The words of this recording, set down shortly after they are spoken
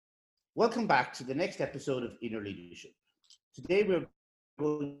Welcome back to the next episode of Inner Leadership. Today we're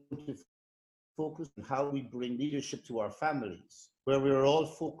going to focus on how we bring leadership to our families, where we're all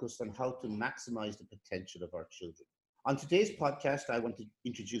focused on how to maximize the potential of our children. On today's podcast, I want to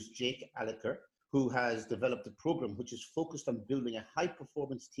introduce Jake Alliker, who has developed a program which is focused on building a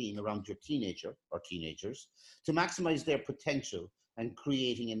high-performance team around your teenager or teenagers to maximize their potential and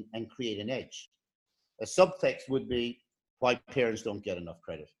create an edge. A subtext would be why parents don't get enough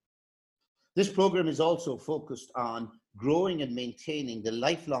credit. This program is also focused on growing and maintaining the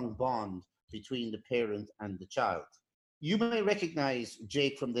lifelong bond between the parent and the child. You may recognize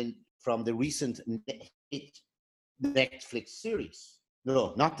Jake from the recent Netflix series.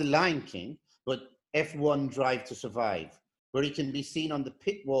 No, not The Lion King, but F1 Drive to Survive, where he can be seen on the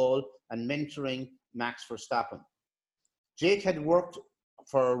pit wall and mentoring Max Verstappen. Jake had worked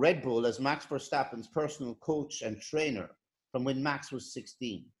for Red Bull as Max Verstappen's personal coach and trainer from when Max was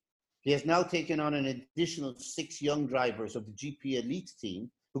 16. He has now taken on an additional 6 young drivers of the GP Elite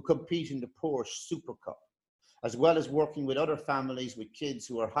team who compete in the Porsche Super Cup, as well as working with other families with kids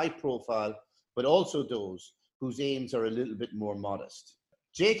who are high profile, but also those whose aims are a little bit more modest.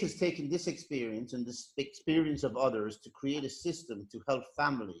 Jake has taken this experience and the experience of others to create a system to help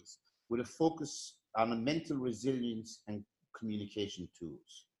families with a focus on a mental resilience and communication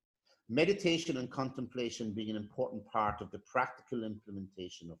tools. Meditation and contemplation being an important part of the practical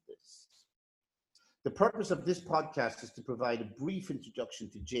implementation of this. The purpose of this podcast is to provide a brief introduction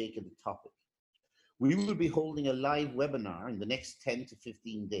to Jake and the topic. We will be holding a live webinar in the next 10 to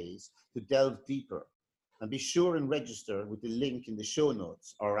 15 days to delve deeper, and be sure and register with the link in the show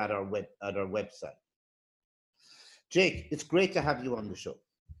notes or at our website. Jake, it's great to have you on the show.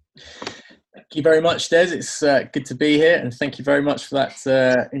 Thank you very much, Des. It's good to be here, and thank you very much for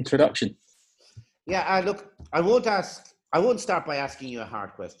that introduction. Yeah, look, I won't start by asking you a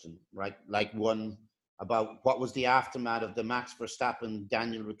hard question, right? Like one about what was the aftermath of the Max Verstappen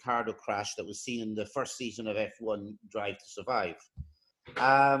Daniel Ricciardo crash that was seen in the first season of F1 Drive to Survive.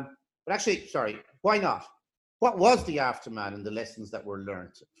 But actually, sorry, why not? What was the aftermath and the lessons that were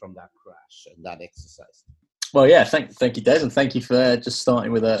learned from that crash and that exercise? Well, yeah, thank you, Des, and thank you for just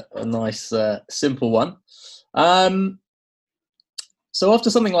starting with a nice, simple one. So after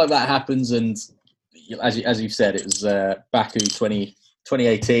something like that happens, and as you've said, it was Baku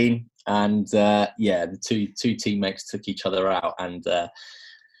 2018, and the two teammates took each other out, and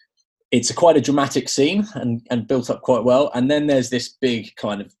it's quite a dramatic scene and built up quite well. And then there's this big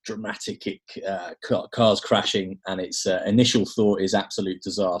kind of dramatic cars crashing, and its initial thought is absolute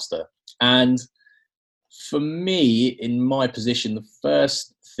disaster. And for me, in my position, the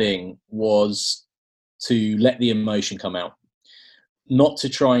first thing was to let the emotion come out, not to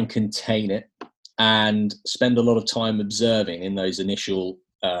try and contain it, and spend a lot of time observing in those initial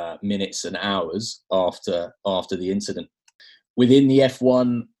minutes and hours after the incident. Within the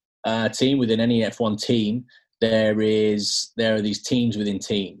F1 team, within any F1 team, there are these teams within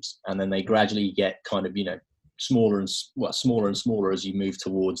teams, and then they gradually get kind of, smaller and smaller as you move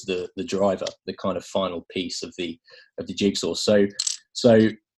towards the driver, the kind of final piece of the jigsaw. So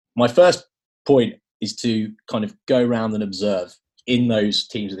my first point is to kind of go around and observe in those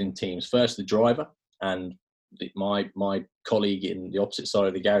teams within teams. First, the driver, and my colleague in the opposite side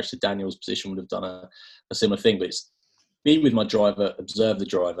of the garage to Daniel's position would have done a similar thing, but it's be with my driver, observe the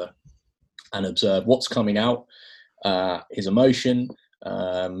driver, and observe what's coming out, his emotion,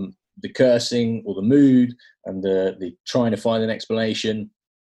 the cursing or the mood, and the trying to find an explanation.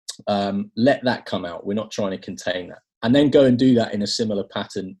 Let that come out. We're not trying to contain that. And then go and do that in a similar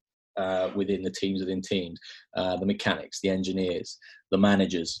pattern within the teams within teams, the mechanics, the engineers, the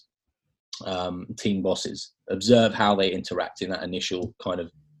managers, team bosses. Observe how they interact in that initial kind of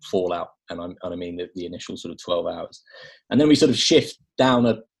fallout, and I mean the initial sort of 12 hours. And then we sort of shift down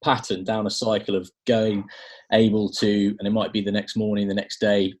a pattern, down a cycle of going able to, and it might be the next morning, the next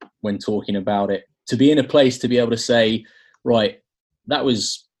day when talking about it, to be in a place to be able to say, right, that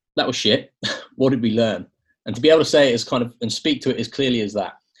was shit. What did we learn? And to be able to say it as kind of, and speak to it as clearly as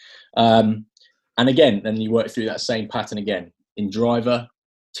that. And again, then you work through that same pattern again in driver,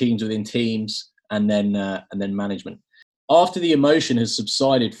 teams within teams, and then management. After the emotion has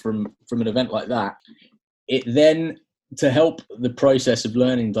subsided from an event like that, it then, to help the process of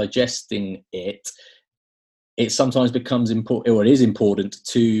learning, digesting it sometimes becomes important, or it is important,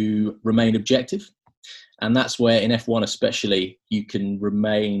 to remain objective. And that's where in F1 especially, you can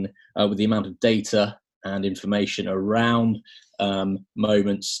remain with the amount of data and information around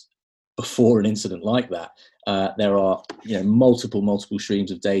moments before an incident like that. There are multiple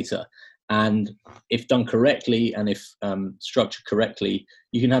streams of data. And if done correctly and if structured correctly,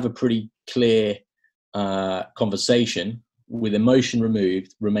 you can have a pretty clear conversation with emotion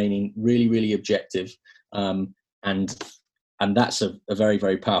removed, remaining really, really objective. And that's a very,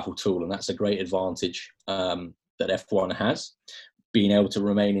 very powerful tool. And that's a great advantage that F1 has, being able to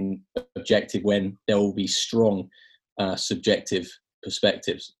remain in objective when there will be strong subjective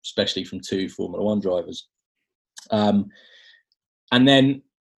perspectives, especially from two Formula One drivers. And then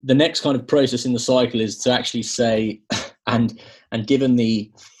the next kind of process in the cycle is to actually say, and given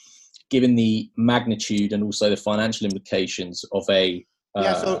the magnitude and also the financial implications of a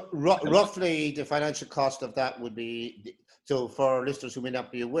so roughly the financial cost of that would be, so for listeners who may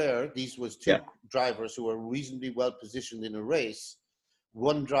not be aware, these was two drivers who were reasonably well positioned in a race.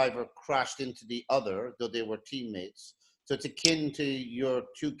 One driver crashed into the other, though they were teammates. So it's akin to your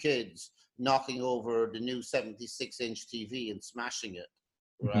two kids knocking over the new 76-inch TV and smashing it,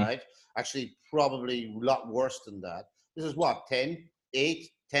 right? Actually, probably a lot worse than that. This is what, $10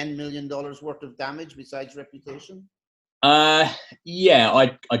 million worth of damage besides reputation? Yeah,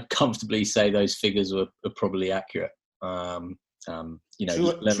 I'd comfortably say those figures are probably accurate. You know,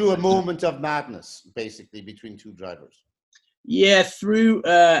 through a moment of madness, basically, between two drivers. Yeah, through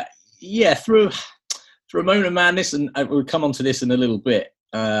a moment of madness, and we'll come on to this in a little bit.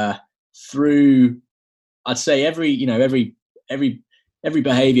 Through, I'd say every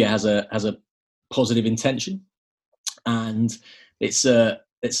behaviour has a positive intention, and it's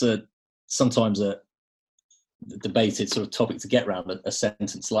sometimes a debated sort of topic to get around a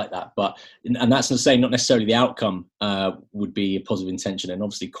sentence like that. But and that's to say not necessarily the outcome would be a positive intention, and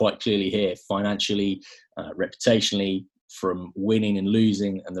obviously quite clearly here, financially, reputationally, from winning and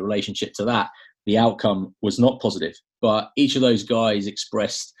losing and the relationship to that, the outcome was not positive. But each of those guys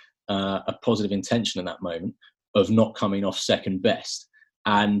expressed a positive intention in that moment of not coming off second best.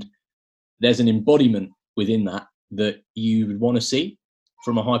 And there's an embodiment within that you would want to see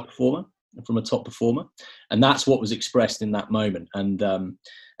from a high performer, from a top performer. And that's what was expressed in that moment. And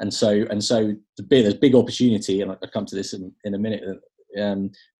so there's big opportunity, and I'll come to this in a minute,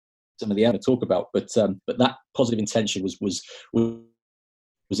 some of the other talk about, but that positive intention was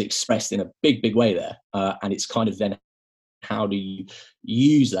expressed in a big way there, and it's kind of then how do you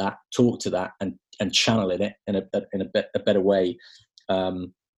use that, talk to that, and channel in it in a better way,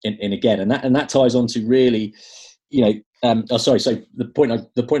 in again, and that ties on to really, you know, so the point I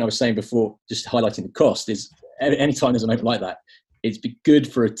was saying before, just highlighting the cost, is anytime there's an event like that, it's be good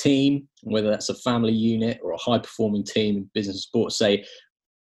for a team, whether that's a family unit or a high performing team in business and sports, say,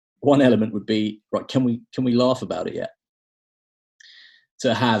 one element would be, right, can we laugh about it yet?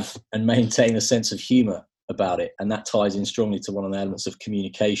 To have and maintain a sense of humour about it, and that ties in strongly to one of the elements of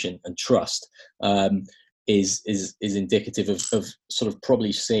communication and trust, is indicative of sort of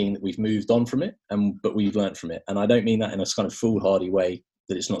probably seeing that we've moved on from it, but we've learnt from it. And I don't mean that in a kind of foolhardy way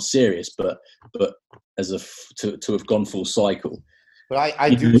that it's not serious, but as to have gone full cycle. But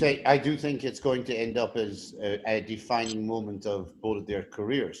I do think it's going to end up as a defining moment of both of their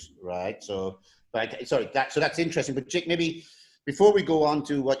careers, right? So, so that's interesting. But Jake, maybe before we go on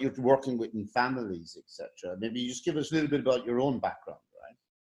to what you're working with in families, etc., maybe you just give us a little bit about your own background, right?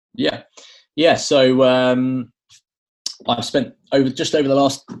 Yeah. So I've spent just over the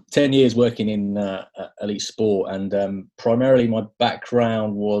last 10 years working in elite sport, and primarily my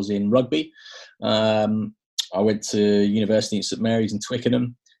background was in rugby. I went to university at St Mary's in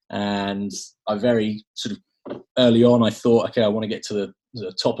Twickenham, and I very sort of early on I thought, okay, I want to get to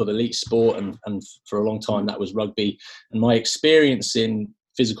the top of elite sport, and for a long time that was rugby. And my experience in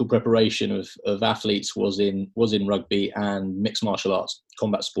physical preparation of athletes was in rugby and mixed martial arts,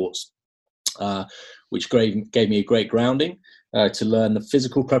 combat sports, which gave me a great grounding to learn the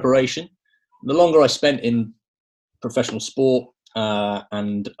physical preparation. The longer I spent in professional sport,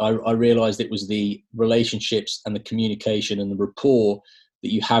 and I realized it was the relationships and the communication and the rapport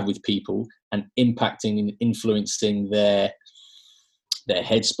that you have with people, and impacting and influencing their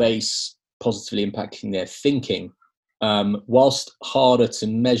headspace, positively impacting their thinking, whilst harder to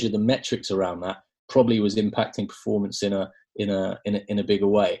measure the metrics around that, probably was impacting performance in a bigger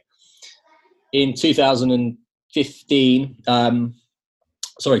way. In 2014,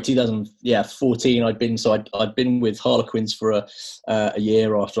 I'd been with Harlequins for a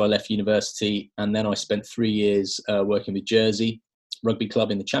year after I left university, and then I spent 3 years working with Jersey Rugby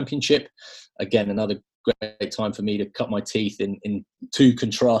Club in the Championship. Again, another great time for me to cut my teeth in two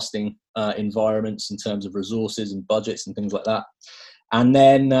contrasting environments in terms of resources and budgets and things like that. And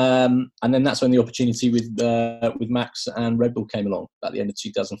then that's when the opportunity with Max and Red Bull came along at the end of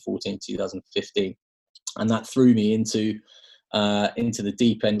 2014, 2015, and that threw me into into the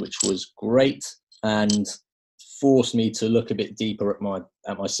deep end, which was great, and forced me to look a bit deeper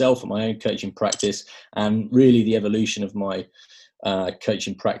at myself, at my own coaching practice, and really the evolution of my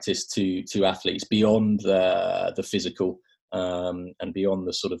coaching practice to athletes beyond the physical and beyond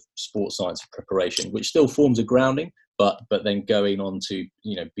the sort of sports science of preparation, which still forms a grounding, but then going on to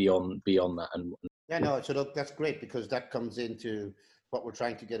beyond that. And yeah, no, so look, that's great, because that comes into what we're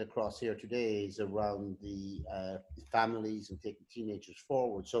trying to get across here today is around the families and taking teenagers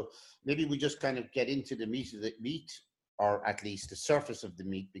forward. So maybe we just kind of get into the meat of the meat, or at least the surface of the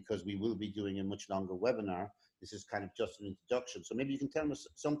meat, because we will be doing a much longer webinar. This is kind of just an introduction. So maybe you can tell us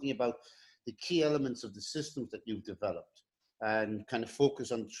something about the key elements of the systems that you've developed, and kind of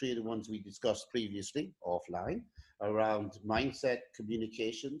focus on 3 of the ones we discussed previously offline around mindset,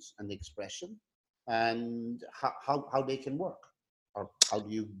 communications, and expression, and how they can work, or how do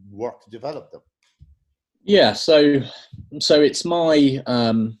you work to develop them? Yeah, so it's my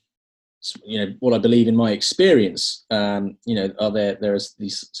what I believe in my experience. There's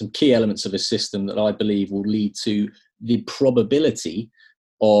some key elements of a system that I believe will lead to the probability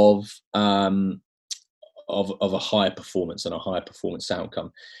of a higher performance and a higher performance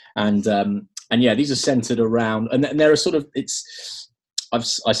outcome, and yeah, these are centered around, and there are sort of,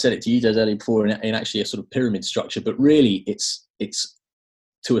 I said it to you guys earlier before, in actually a sort of pyramid structure, but really it's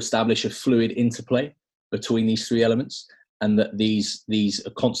to establish a fluid interplay between these 3 elements, and that these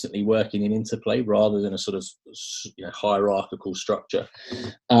are constantly working in interplay rather than a sort of hierarchical structure.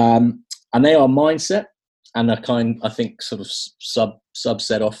 And they are mindset, and I think sort of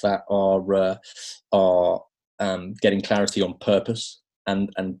subset off that are getting clarity on purpose,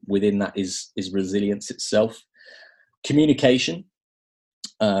 and within that is resilience itself, communication,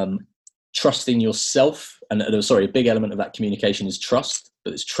 trusting yourself, and a big element of that communication is trust,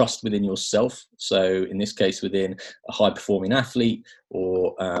 but it's trust within yourself. So in this case, within a high performing athlete,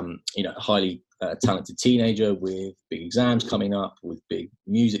 or a highly talented teenager with big exams coming up, with big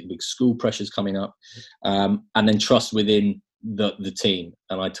music, big school pressures coming up, and then trust within the team.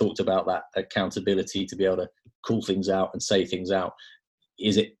 And I talked about that accountability to be able to call things out and say things out.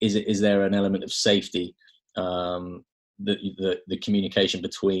 Is there an element of safety? The communication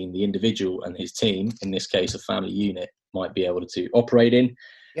between the individual and his team, in this case a family unit, might be able to operate in.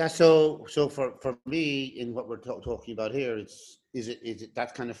 Yeah, so for me, in what we're talking about here, is it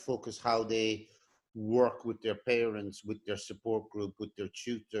that kind of focus, how they work with their parents, with their support group, with their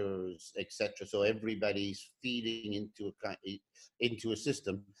tutors, etc. So everybody's feeding into a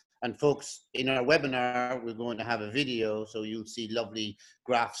system. And folks, in our webinar, we're going to have a video, so you'll see lovely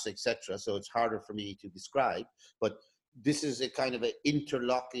graphs, etc. So it's harder for me to describe, but this is a kind of an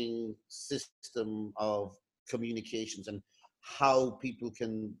interlocking system of communications, and how people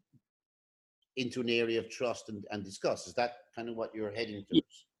can into an area of trust and discuss. Is that kind of what you're heading to?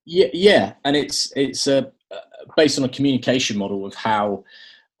 Yeah, and it's based on a communication model of how,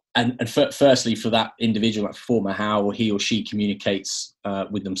 and firstly, for that individual, that performer, how he or she communicates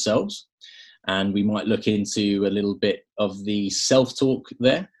with themselves, and we might look into a little bit of the self-talk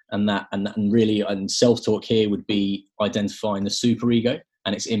there, and really self-talk here would be identifying the superego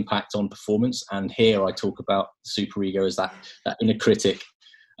and its impact on performance. And here I talk about superego as that inner critic,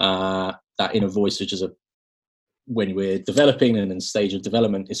 that inner voice, which is when we're developing and in stage of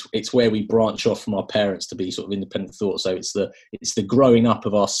development, it's where we branch off from our parents to be sort of independent thought. So it's the growing up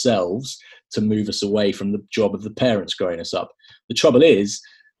of ourselves to move us away from the job of the parents growing us up. The trouble is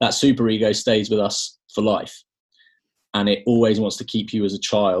that superego stays with us for life, and it always wants to keep you as a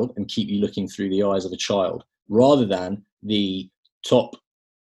child and keep you looking through the eyes of a child, rather than the top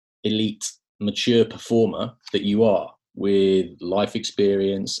elite mature performer that you are, with life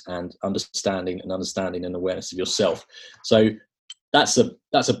experience and understanding and awareness of yourself. So that's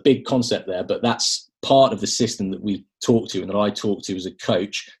a big concept there, but that's part of the system that we talk to, and that I talk to as a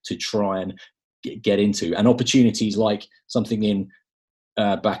coach to try and get into. And opportunities like something in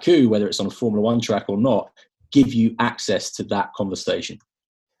Baku, whether it's on a Formula One track or not, give you access to that conversation.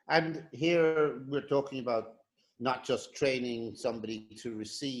 And here we're talking about not just training somebody to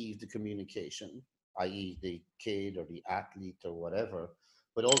receive the communication, i.e. the kid or the athlete or whatever,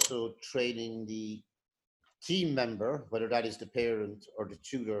 but also training the team member, whether that is the parent or the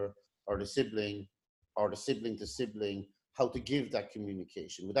tutor or the sibling to sibling, how to give that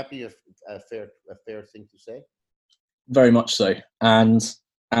communication. Would that be a fair thing to say? Very much so. And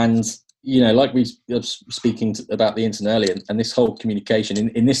like we were speaking about the internet earlier, and this whole communication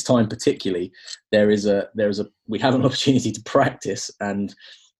in this time particularly, we have an opportunity to practice and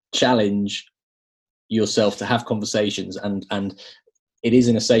challenge yourself to have conversations, and it is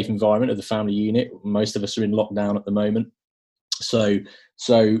in a safe environment of the family unit. Most of us are in lockdown at the moment, So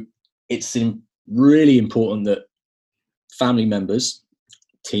it's really important that family members,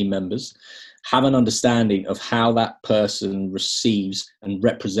 team members, have an understanding of how that person receives and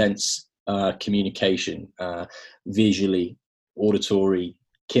represents communication, visually, auditory,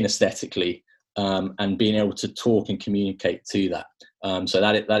 kinesthetically, and being able to talk and communicate to that. So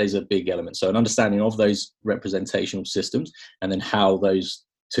that is a big element. So an understanding of those representational systems, and then how those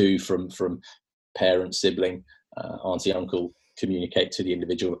two from parent, sibling, auntie, uncle communicate to the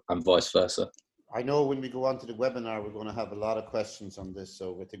individual, and vice versa. I know when we go on to the webinar, we're going to have a lot of questions on this,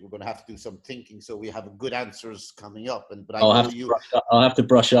 so I think we're going to have to do some thinking so we have good answers coming up. But I'll have to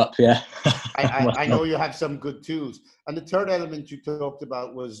brush up. Yeah, I know you have some good tools. And the third element you talked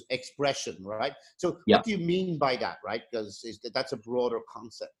about was expression, right? So what do you mean by that, right? Because that's a broader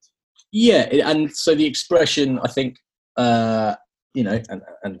concept. Yeah, and so the expression, I think, and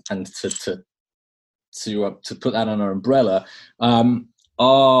to put that on our umbrella,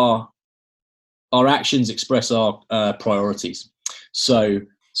 our actions express our priorities. So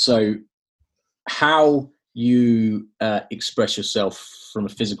how you express yourself from a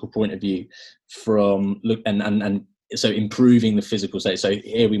physical point of view, so improving the physical state. So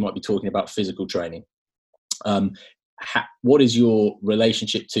here we might be talking about physical training. What is your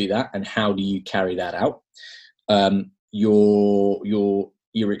relationship to that, and how do you carry that out? Your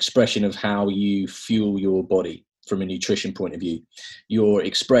expression of how you fuel your body from a nutrition point of view, your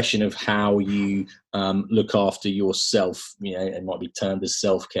expression of how you look after yourself, it might be termed as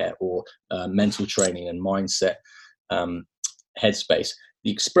self-care, or mental training and mindset, headspace. The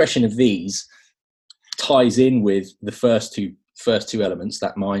expression of these ties in with the first two elements,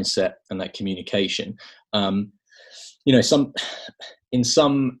 that mindset and that communication. In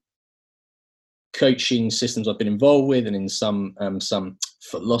some coaching systems I've been involved with, and in some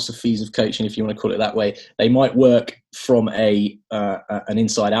philosophies of coaching, if you want to call it that way, they might work from an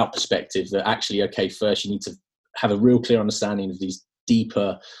inside out perspective, that actually, okay, first you need to have a real clear understanding of these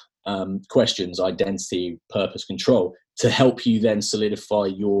deeper questions, identity, purpose, control, to help you then solidify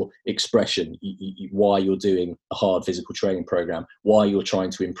your expression, why you're doing a hard physical training program, why you're trying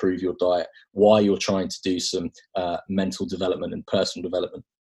to improve your diet, why you're trying to do some mental development and personal development.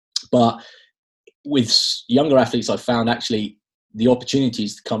 But with younger athletes, I've found actually the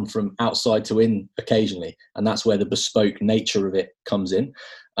opportunities to come from outside to in occasionally, and that's where the bespoke nature of it comes in.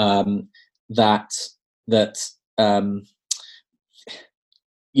 Those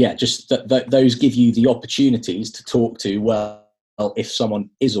give you the opportunities to talk to, well, if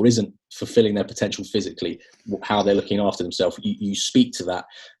someone is or isn't fulfilling their potential physically, how they're looking after themselves. You speak to that,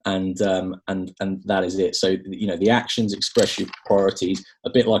 and that is it. So the actions express your priorities.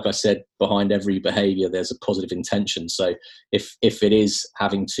 A bit like I said, behind every behaviour there's a positive intention. So if it is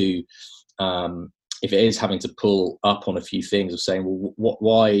having to pull up on a few things of saying, well,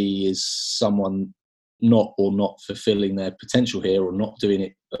 why is someone not fulfilling their potential here, or not doing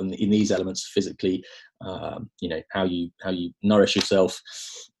it in these elements physically, how you nourish yourself,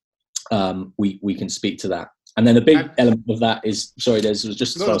 we can speak to that. And then a big element of that is,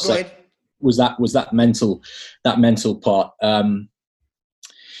 was that mental part. I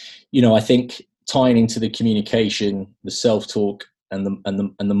think tying into the communication, the self-talk, and the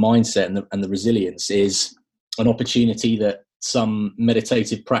mindset and the resilience is an opportunity that some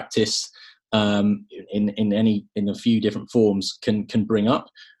meditative practice in a few different forms can bring up,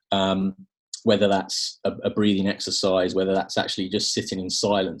 whether that's a breathing exercise, whether that's actually just sitting in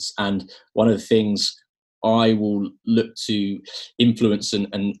silence. And one of the things I will look to influence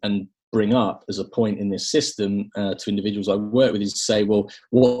and bring up as a point in this system to individuals I work with is to say, well,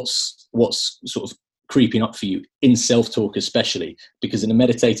 what's sort of creeping up for you in self-talk, especially because in a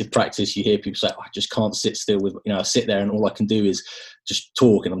meditative practice you hear people say, I just can't sit still with, I sit there and all I can do is just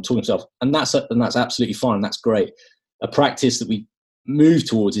talk, and I'm talking to myself, and that's absolutely fine. That's great. A practice that we move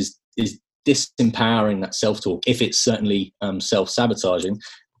towards is disempowering that self-talk, if it's certainly self-sabotaging.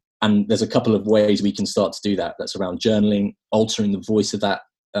 And there's a couple of ways we can start to do that. That's around journaling, altering the voice of that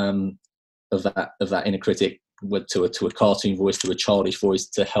inner critic to a cartoon voice, to a childish voice,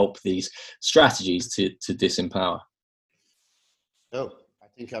 to help these strategies to disempower. So I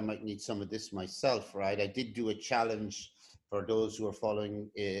think I might need some of this myself, right? I did do a challenge for those who are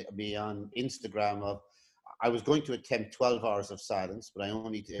following me on Instagram of, I was going to attempt 12 hours of silence, but I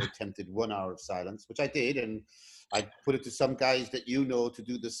only attempted 1 hour of silence, which I did. And I put it to some guys that to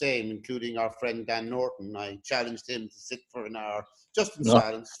do the same, including our friend Dan Norton. I challenged him to sit for an hour just in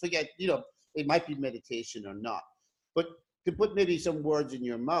silence. Forget, it might be meditation or not. But to put maybe some words in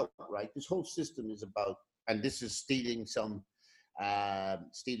your mouth, right? This whole system is about, and this is stealing some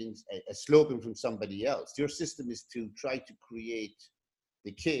stealing a slogan from somebody else. Your system is to try to create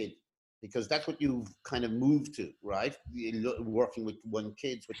the kid, because that's what you've kind of moved to, right? Working with one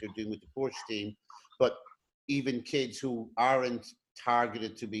kids, what you're doing with the Porsche team, but even kids who aren't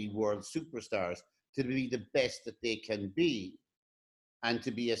targeted to be world superstars, to be the best that they can be, and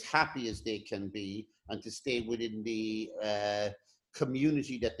to be as happy as they can be, and to stay within the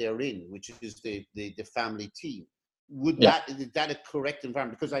community that they're in, which is the family team. Is that a correct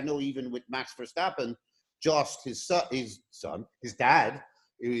environment? Because I know even with Max Verstappen, Jost, his dad,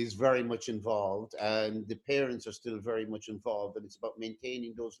 is very much involved, and the parents are still very much involved, and it's about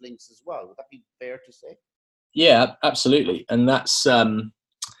maintaining those links as well. Would that be fair to say? Yeah, absolutely. And that's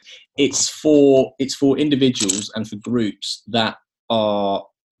it's for individuals and for groups that are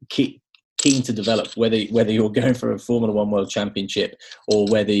keen to develop, whether you're going for a Formula One World Championship or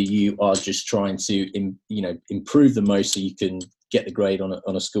whether you are just trying to improve the most so you can get the grade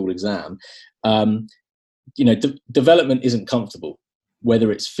on a school exam. Development isn't comfortable,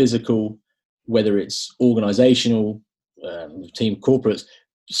 whether it's physical, whether it's organizational, team corporates.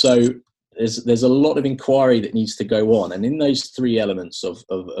 So there's a lot of inquiry that needs to go on, and in those three elements of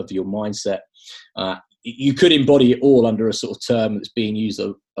your mindset, you could embody it all under a sort of term that's being used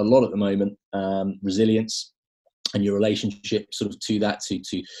a lot at the moment: resilience, and your relationship sort of to that,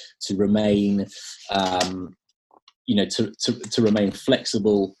 to remain, to remain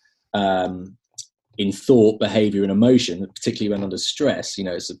flexible in thought, behavior, and emotion, particularly when under stress.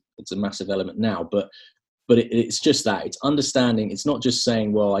 It's a massive element now, but it's just that. It's understanding. It's not just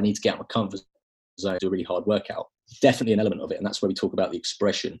saying, well, I need to get out of my comfort zone, do a really hard workout. Definitely an element of it, and that's where we talk about the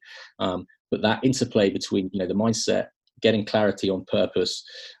expression. But that interplay between, the mindset, getting clarity on purpose,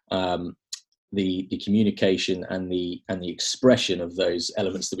 the communication, and the expression of those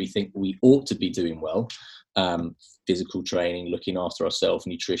elements that we think we ought to be doing well. Physical training, looking after ourselves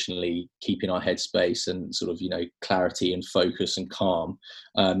nutritionally, keeping our headspace and sort of, clarity and focus and calm.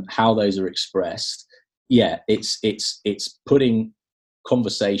 How those are expressed. Yeah, it's putting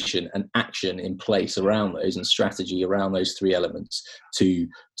conversation and action in place around those, and strategy around those three elements to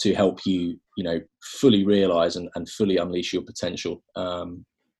help you, fully realize and fully unleash your potential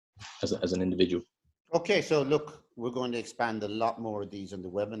as an individual. Okay, so look, we're going to expand a lot more of these on the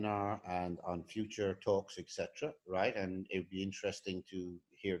webinar and on future talks, etc. Right, and it would be interesting to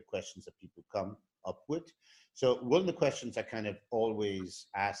hear questions that people come up with. So one of the questions I kind of always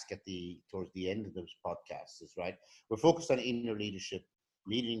ask towards the end of those podcasts is, right, we're focused on inner leadership,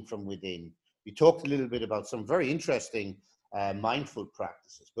 leading from within. We talked a little bit about some very interesting mindful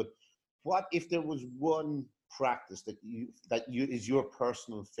practices, but what if there was one practice that is your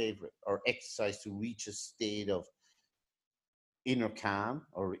personal favorite, or exercise to reach a state of inner calm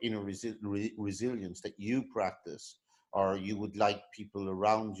or inner resilience that you practice, or you would like people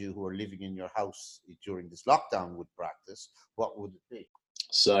around you who are living in your house during this lockdown would practice? What would it be?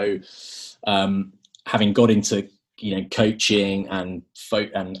 So having got into coaching and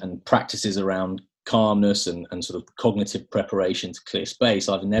practices around calmness and sort of cognitive preparation to clear space,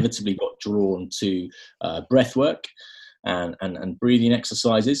 I've inevitably got drawn to breath work and breathing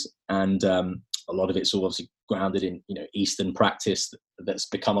exercises, and a lot of it's obviously grounded in Eastern practice that's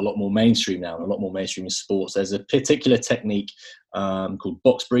become a lot more mainstream now, and a lot more mainstream in sports. There's a particular technique called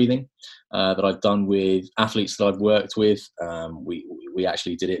box breathing that I've done with athletes that I've worked with. We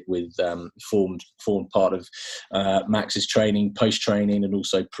actually did it with formed part of Max's training, post training, and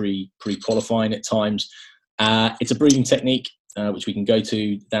also pre qualifying at times. It's a breathing technique which we can go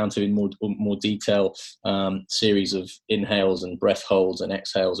down to in more detail. Series of inhales and breath holds, and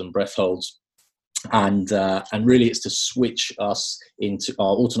exhales and breath holds. And really it's to switch us into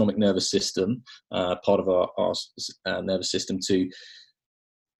our autonomic nervous system, part of our nervous system, to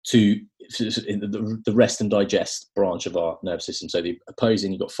the rest and digest branch of our nervous system. So the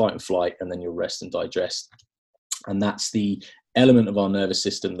opposing, you've got fight and flight, and then you'll rest and digest. And that's the element of our nervous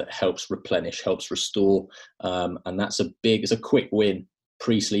system that helps replenish, helps restore. And that's it's a quick win.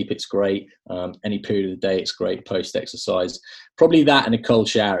 Pre-sleep, it's great. Any period of the day, it's great. Post-exercise, probably that and a cold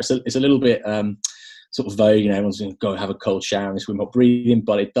shower. It's a little bit sort of vague. Everyone's going to go have a cold shower and swim up breathing,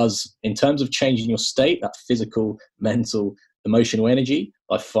 but it does, in terms of changing your state, that physical, mental, emotional energy.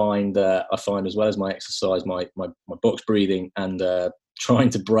 I find as well as my exercise, my box breathing and trying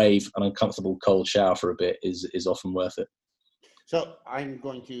to brave an uncomfortable cold shower for a bit is often worth it. So I'm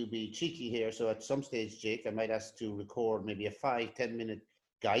going to be cheeky here. So at some stage, Jake, I might ask to record maybe a 5-10 minute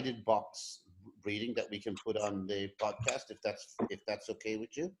guided box breathing that we can put on the podcast, if that's okay with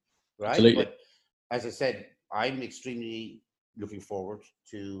you, right? Absolutely. But as I said, I'm extremely looking forward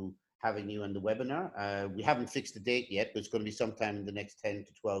to having you on the webinar. We haven't fixed the date yet, but it's going to be sometime in the next 10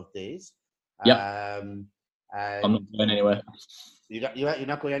 to 12 days. Yep. And I'm not going anywhere. You're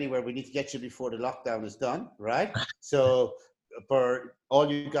not going anywhere. We need to get you before the lockdown is done, right? So for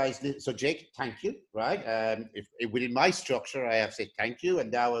all you guys, so Jake, thank you, right? If within my structure, I have to say thank you,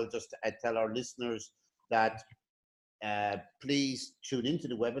 and now I'll just tell our listeners that please tune into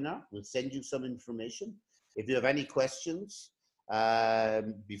the webinar. We'll send you some information. If you have any questions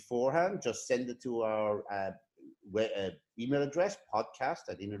beforehand, just send it to our email address,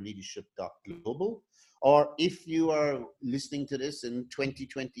 podcast@innerleadership.global. Or if you are listening to this in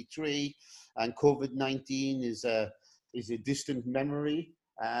 2023 and COVID-19 is a distant memory,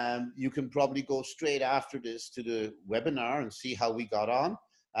 you can probably go straight after this to the webinar and see how we got on,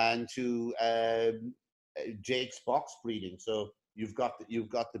 and to Jake's box breeding. So you've got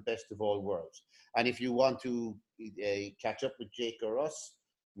the best of all worlds. And if you want to catch up with Jake or us,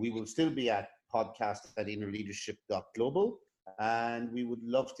 we will still be at podcast@innerleadership.global, and we would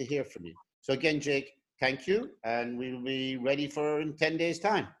love to hear from you. So again, Jake, thank you, and we'll be ready for in 10 days'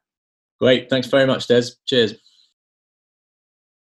 time. Great. Thanks very much, Des. Cheers.